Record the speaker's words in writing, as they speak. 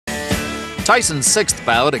Tyson's sixth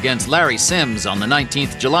bout against Larry Sims on the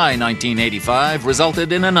 19th July 1985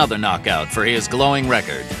 resulted in another knockout for his glowing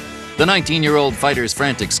record. The 19-year-old fighter's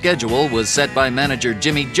frantic schedule was set by manager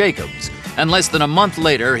Jimmy Jacobs, and less than a month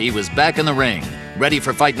later he was back in the ring, ready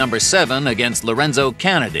for fight number 7 against Lorenzo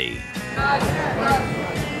Canady.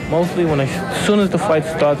 Mostly as soon as the fight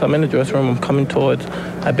starts, I'm in the dressing room, I'm coming towards.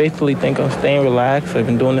 I basically think I'm staying relaxed. I've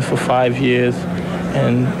been doing this for 5 years,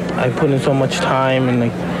 and I put in so much time,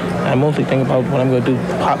 and I mostly think about what I'm going to do.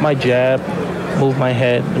 Pop my jab, move my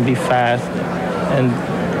head, and be fast, and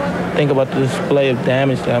think about the display of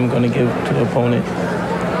damage that I'm going to give to the opponent.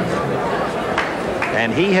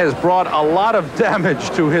 And he has brought a lot of damage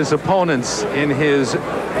to his opponents in his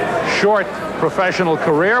short professional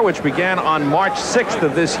career, which began on March 6th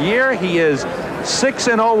of this year. He is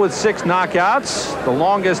 6-0 with 6 knockouts. The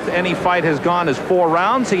longest any fight has gone is 4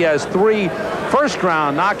 rounds. He has 3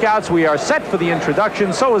 first-round knockouts. We are set for the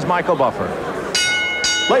introduction. So is Michael Buffer.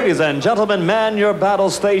 Ladies and gentlemen, man your battle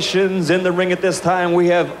stations. In the ring at this time, we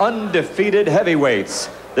have undefeated heavyweights.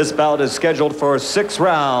 This bout is scheduled for 6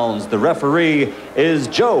 rounds. The referee is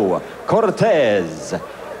Joe Cortez.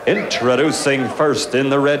 Introducing first in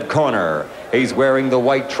the red corner. He's wearing the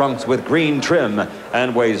white trunks with green trim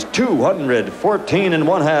and weighs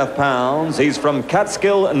 214.5 pounds. He's from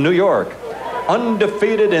Catskill, New York.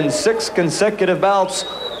 Undefeated in 6 consecutive bouts,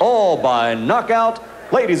 all by knockout.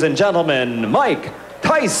 Ladies and gentlemen, Mike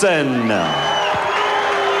Tyson.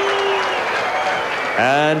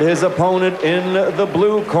 And his opponent in the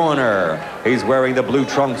blue corner. He's wearing the blue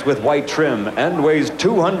trunks with white trim and weighs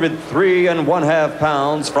 203.5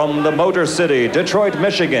 pounds from the Motor City, Detroit,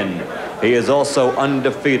 Michigan. He is also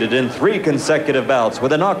undefeated in 3 consecutive bouts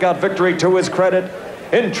with a knockout victory to his credit.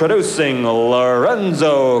 Introducing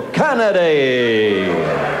Lorenzo Canady.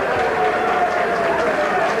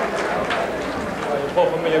 You're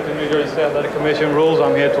both familiar with the New Jersey State Athletic Commission rules.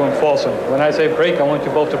 I'm here to enforce them. When I say break, I want you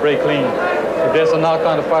both to break clean. If there's a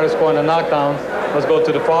knockdown, the fighter scoring a knockdown, let's go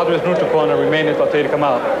to the farthest neutral corner, remain until I tell you to come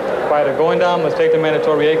out. Fighter going down, let's take the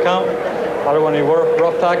mandatory 8 count. I don't want any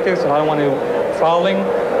rough tactics, and I don't want any fouling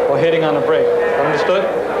or hitting on the break. Understood?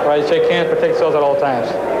 All right, shake hands, protect yourselves at all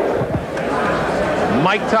times.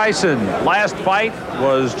 Mike Tyson, last fight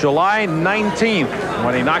was July 19th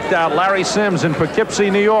when he knocked out Larry Sims in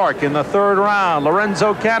Poughkeepsie, New York in the 3rd round.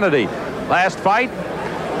 Lorenzo Canady, last fight,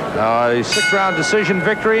 a 6-round decision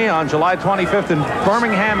victory on July 25th in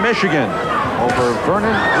Birmingham, Michigan over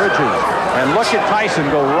Vernon Bridges. And look at Tyson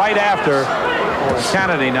go right after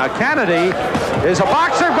Canady. Now Canady is a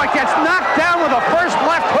boxer but gets knocked down with the first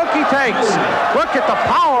left hook he takes. Look at the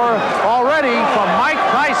power already from Mike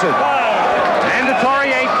Tyson.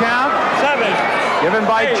 Mandatory 8 count. 7. Given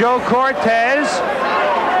by 8. Joe Cortez.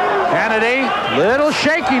 Canady, little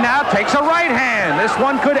shaky now, takes a right hand. This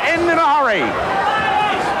one could end in a hurry.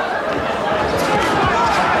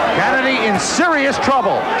 Canady in serious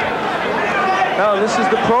trouble. Now, this is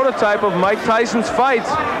the prototype of Mike Tyson's fights.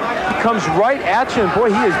 He comes right at you, and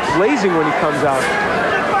boy, he is blazing when he comes out.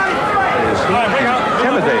 He's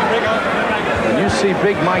intimidating. When you see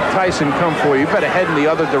big Mike Tyson come for you, you better head in the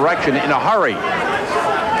other direction in a hurry.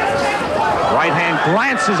 Right hand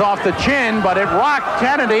glances off the chin, but it rocked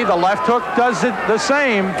Canady. The left hook does it the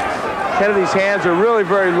same. Kennedy's hands are really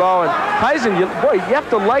very low, and Tyson, boy, you have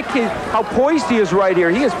to like how poised he is right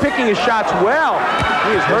here. He is picking his shots well.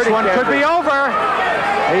 He is hurting. This one could be over.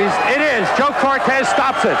 It is. Joe Cortez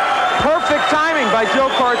stops it. Perfect timing by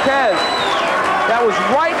Joe Cortez. That was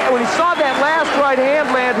right when he saw that last right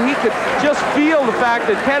hand land. He could just feel the fact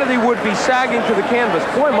that Canady would be sagging to the canvas.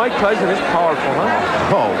 Boy, Mike Tyson is powerful, huh?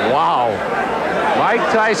 Oh wow, Mike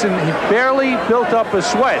Tyson. He barely built up a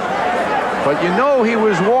sweat. But you know he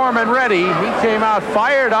was warm and ready. He came out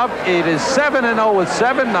fired up. It is 7-0 with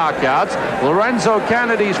 7 knockouts. Lorenzo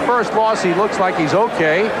Canady's first loss, he looks like he's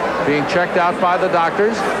okay, being checked out by the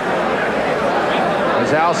doctors.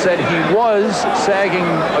 As Al said, he was sagging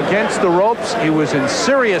against the ropes. He was in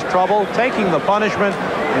serious trouble, taking the punishment,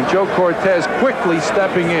 and Joe Cortez quickly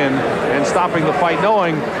stepping in and stopping the fight,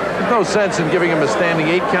 knowing there's no sense in giving him a standing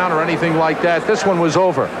 8 count or anything like that. This one was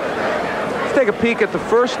over. Let's take a peek at the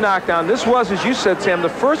first knockdown. This was, as you said, Sam, the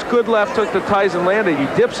first good left hook that Tyson landed. He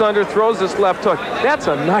dips under, throws this left hook. That's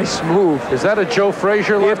a nice move. Is that a Joe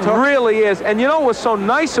Frazier left hook? It really is. And you know what was so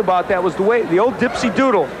nice about that was the way, the old dipsy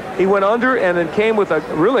doodle. He went under and then came with a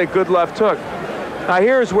really good left hook. Now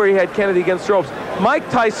here's where he had Canady against the ropes. Mike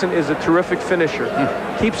Tyson is a terrific finisher.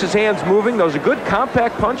 Keeps his hands moving. Those are good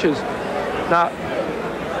compact punches. Now,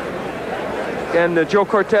 and Joe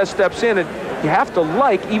Cortez steps in, and you have to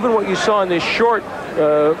like even what you saw in this short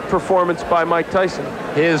performance by Mike Tyson.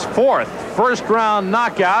 His fourth first-round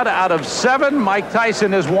knockout out of 7. Mike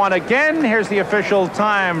Tyson has won again. Here's the official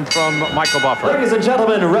time from Michael Buffer. Ladies and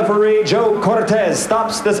gentlemen, referee Joe Cortez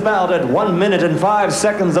stops this bout at 1 minute and 5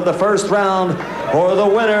 seconds of the first round for the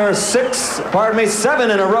winner.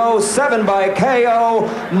 7 in a row, 7 by KO,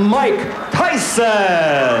 Mike Tyson.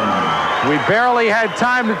 We barely had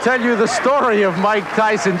time to tell you the story of Mike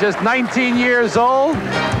Tyson, just 19 years old,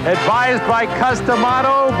 advised by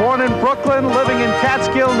Customato, born in Brooklyn, living in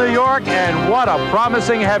Catskill, New York, and what a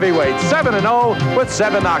promising heavyweight. 7-0 with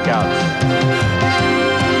 7 knockouts.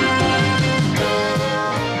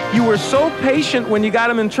 You were so patient when you got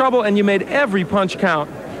him in trouble, and you made every punch count.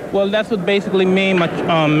 Well, that's what basically me and my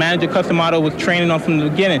manager, Customato, was training on from the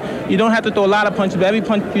beginning. You don't have to throw a lot of punches, but every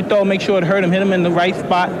punch you throw, make sure it hurt him, hit him in the right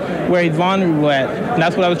spot where he's vulnerable at. And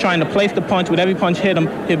that's what I was trying to place the punch. With every punch hit him,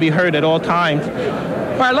 he'd be hurt at all times.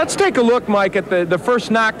 All right, let's take a look, Mike, at the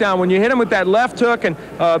first knockdown when you hit him with that left hook, and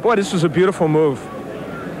boy, this was a beautiful move.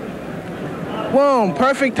 Boom,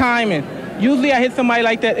 perfect timing. Usually I hit somebody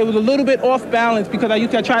like that, it was a little bit off balance because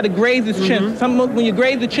I tried to graze his chin. When you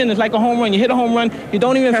graze the chin, it's like a home run. You hit a home run, you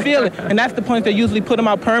don't even feel it. And that's the punch that usually put him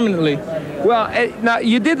out permanently. Well, now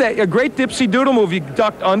you did that, a great dipsy doodle move. You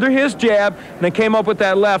ducked under his jab and then came up with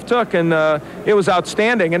that left hook, and it was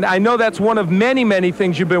outstanding. And I know that's one of many, many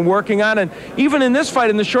things you've been working on. And even in this fight,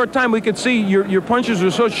 in the short time, we could see your punches were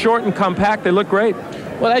so short and compact, they look great.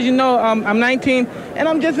 Well, as you know, I'm 19, and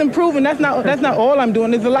I'm just improving. That's not all I'm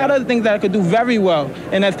doing. There's a lot of other things that I could do very well.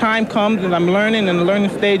 And as time comes and I'm learning in the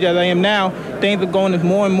learning stage as I am now, things are going as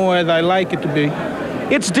more and more as I like it to be.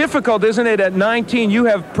 It's difficult, isn't it? At 19, you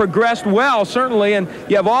have progressed well, certainly, and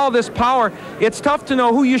you have all this power. It's tough to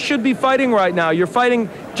know who you should be fighting right now. You're fighting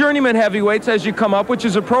journeyman heavyweights as you come up, which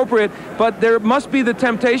is appropriate, but there must be the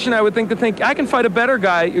temptation, I would think, to think, I can fight a better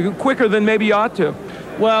guy quicker than maybe you ought to.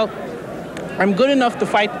 Well, I'm good enough to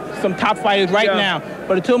fight some top fighters right now,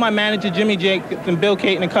 but until my manager, Jimmy Jacobs and Bill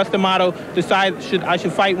Caton and Customato decide I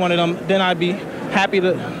should fight one of them, then I'd be happy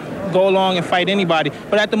to go along and fight anybody.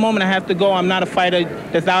 But at the moment, I have to go. I'm not a fighter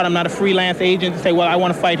that's out. I'm not a freelance agent to say, well, I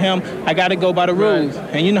want to fight him. I got to go by the rules.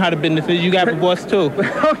 Right. And you know how the business is. You got a boss, too.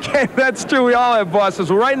 Okay, that's true. We all have bosses.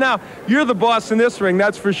 Well, right now, you're the boss in this ring,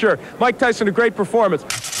 that's for sure. Mike Tyson, a great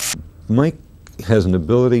performance. Mike has an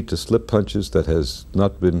ability to slip punches that has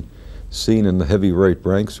not been seen in the heavyweight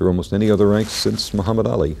ranks or almost any other ranks since Muhammad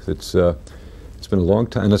Ali. It's been a long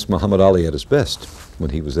time. That's Muhammad Ali at his best, when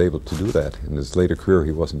he was able to do that. In his later career,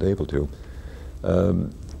 he wasn't able to.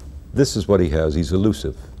 This is what he has. He's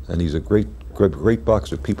elusive, and he's a great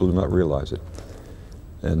boxer. People do not realize it.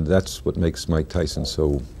 And that's what makes Mike Tyson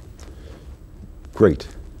so great,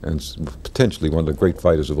 and potentially one of the great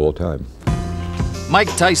fighters of all time.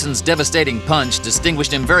 Mike Tyson's devastating punch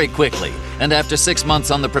distinguished him very quickly, and after 6 months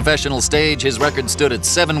on the professional stage, his record stood at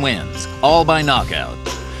 7 wins, all by knockout.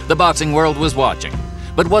 The boxing world was watching.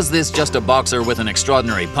 But was this just a boxer with an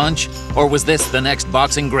extraordinary punch, or was this the next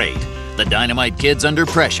boxing great? The Dynamite Kid's under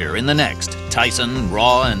pressure in the next Tyson,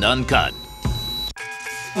 Raw and Uncut.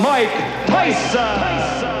 Mike Tyson!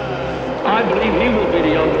 I believe he will be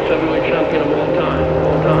the youngest heavyweight champion.